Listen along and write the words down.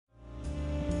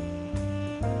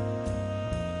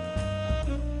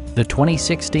The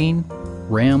 2016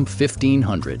 Ram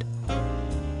 1500.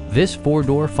 This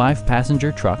four-door,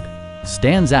 five-passenger truck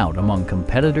stands out among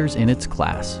competitors in its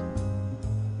class.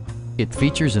 It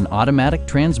features an automatic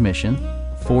transmission,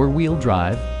 four-wheel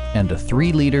drive, and a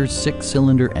 3-liter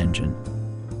six-cylinder engine.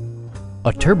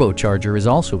 A turbocharger is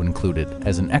also included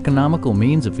as an economical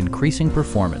means of increasing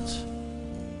performance.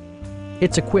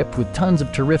 It's equipped with tons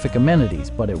of terrific amenities,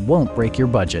 but it won't break your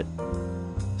budget,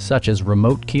 such as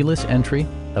remote keyless entry,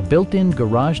 a built-in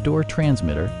garage door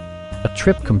transmitter, a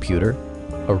trip computer,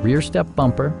 a rear step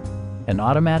bumper, an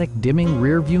automatic dimming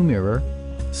rear view mirror,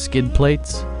 skid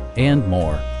plates, and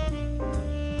more.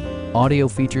 Audio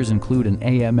features include an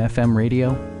AM/FM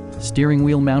radio, steering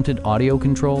wheel mounted audio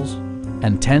controls,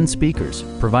 and 10 speakers,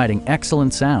 providing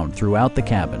excellent sound throughout the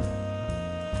cabin.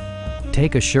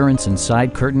 Take assurance in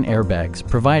side curtain airbags,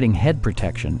 providing head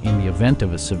protection in the event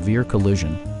of a severe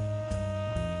collision.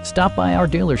 Stop by our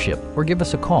dealership or give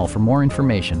us a call for more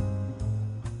information.